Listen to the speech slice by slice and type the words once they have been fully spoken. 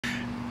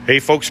Hey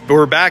folks,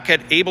 we're back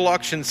at Able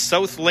Auctions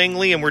South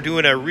Langley and we're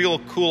doing a real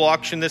cool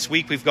auction this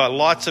week. We've got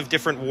lots of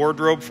different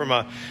wardrobe from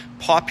a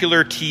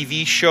popular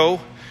TV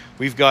show.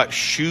 We've got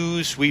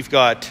shoes, we've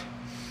got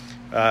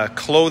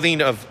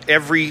clothing of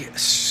every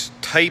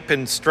type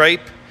and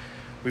stripe.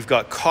 We've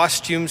got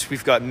costumes,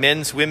 we've got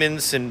men's,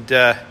 women's, and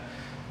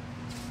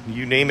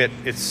you name it,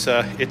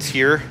 it's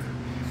here.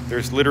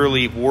 There's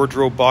literally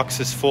wardrobe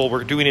boxes full.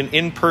 We're doing an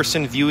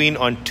in-person viewing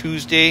on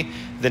Tuesday,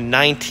 the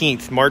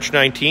 19th, March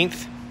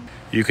 19th.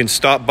 You can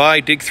stop by,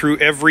 dig through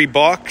every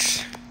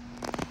box.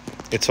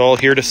 It's all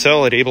here to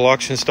sell at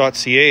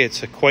ableauctions.ca.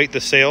 It's quite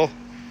the sale.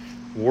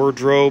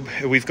 Wardrobe.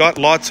 We've got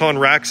lots on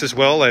racks as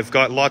well. I've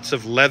got lots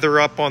of leather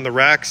up on the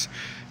racks.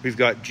 We've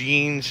got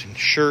jeans and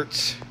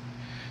shirts,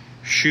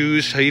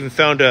 shoes. I even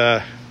found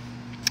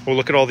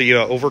look at all the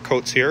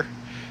overcoats here.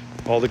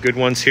 All the good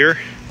ones here.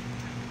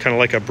 Kind of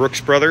like a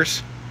Brooks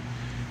Brothers.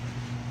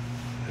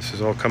 This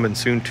is all coming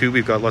soon too.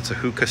 We've got lots of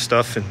hookah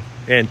stuff and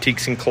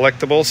antiques and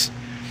collectibles.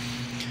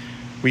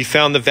 We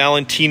found the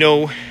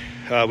Valentino.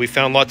 We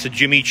found lots of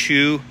Jimmy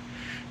Choo.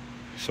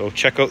 So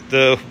check out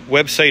the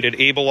website at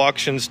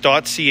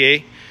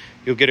ableauctions.ca.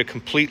 You'll get a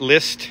complete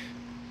list.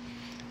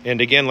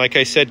 And again, like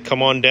I said,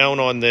 come on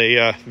down on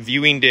the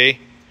viewing day.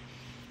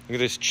 Look at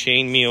this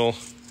chainmail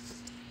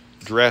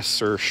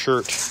dress or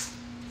shirt.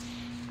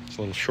 It's a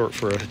little short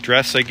for a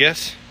dress, I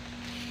guess.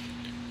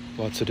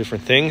 Lots of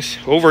different things.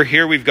 Over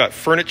here, we've got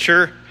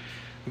furniture.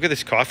 Look at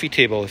this coffee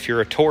table. If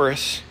you're a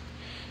Taurus,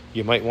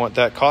 you might want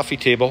that coffee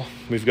table.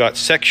 We've got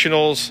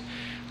sectionals,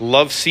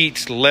 love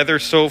seats, leather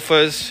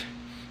sofas,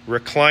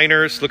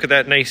 recliners. Look at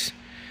that nice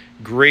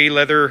gray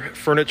leather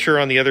furniture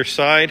on the other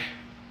side.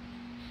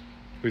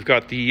 We've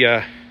got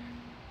the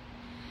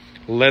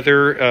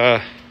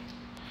leather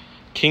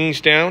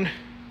kings down.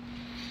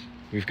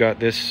 We've got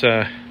this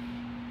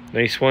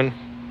nice one.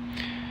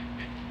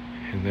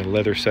 And the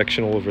leather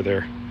sectional over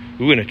there.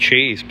 Ooh, and a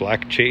chaise,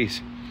 black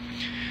chaise.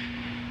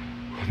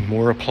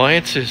 More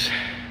appliances.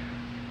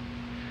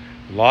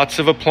 Lots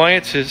of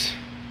appliances.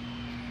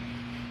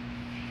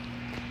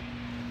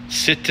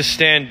 Sit to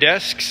stand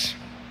desks.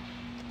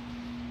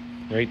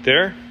 Right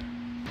there.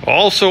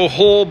 Also a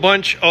whole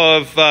bunch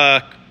of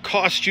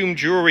costume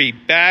jewelry.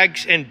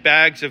 Bags and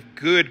bags of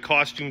good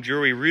costume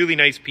jewelry. Really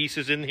nice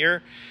pieces in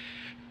here.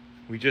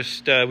 We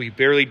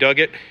barely dug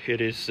it.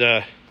 It is,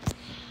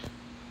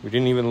 we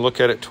didn't even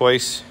look at it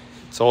twice.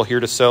 It's all here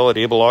to sell at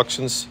Able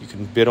Auctions. You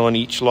can bid on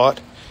each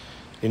lot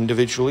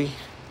individually.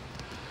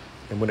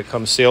 And when it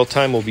comes sale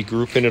time, we'll be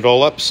grouping it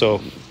all up.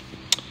 So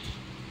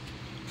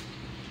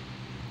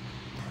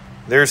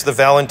there's the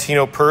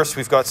Valentino purse.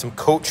 We've got some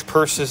Coach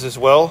purses as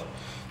well.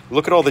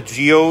 Look at all the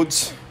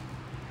geodes.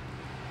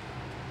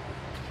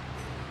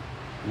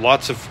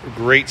 Lots of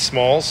great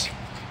smalls.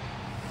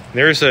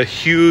 There's a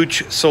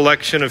huge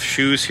selection of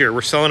shoes here.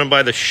 We're selling them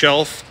by the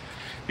shelf.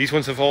 These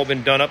ones have all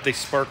been done up. They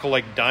sparkle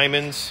like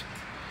diamonds.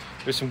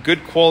 There's some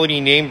good quality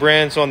name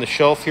brands on the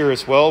shelf here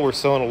as well. We're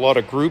selling a lot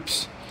of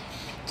groups.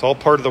 It's all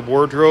part of the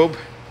wardrobe,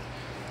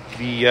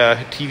 the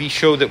TV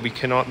show that we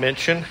cannot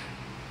mention.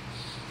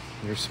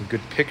 There's some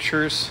good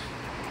pictures.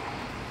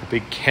 A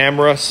big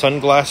camera,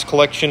 sunglass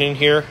collection in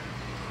here.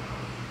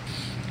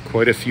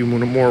 Quite a few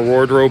more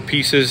wardrobe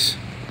pieces.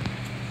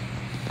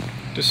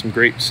 Just some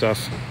great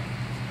stuff.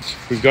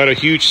 We've got a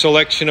huge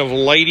selection of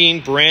lighting,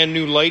 brand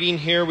new lighting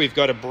here. We've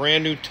got a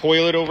brand new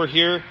toilet over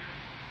here.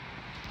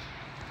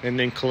 And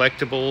then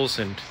collectibles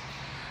and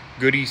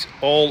goodies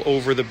all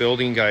over the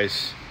building,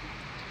 guys.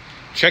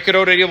 Check it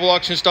out at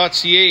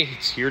ableauctions.ca.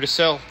 It's here to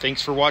sell.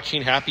 Thanks for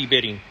watching. Happy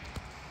bidding.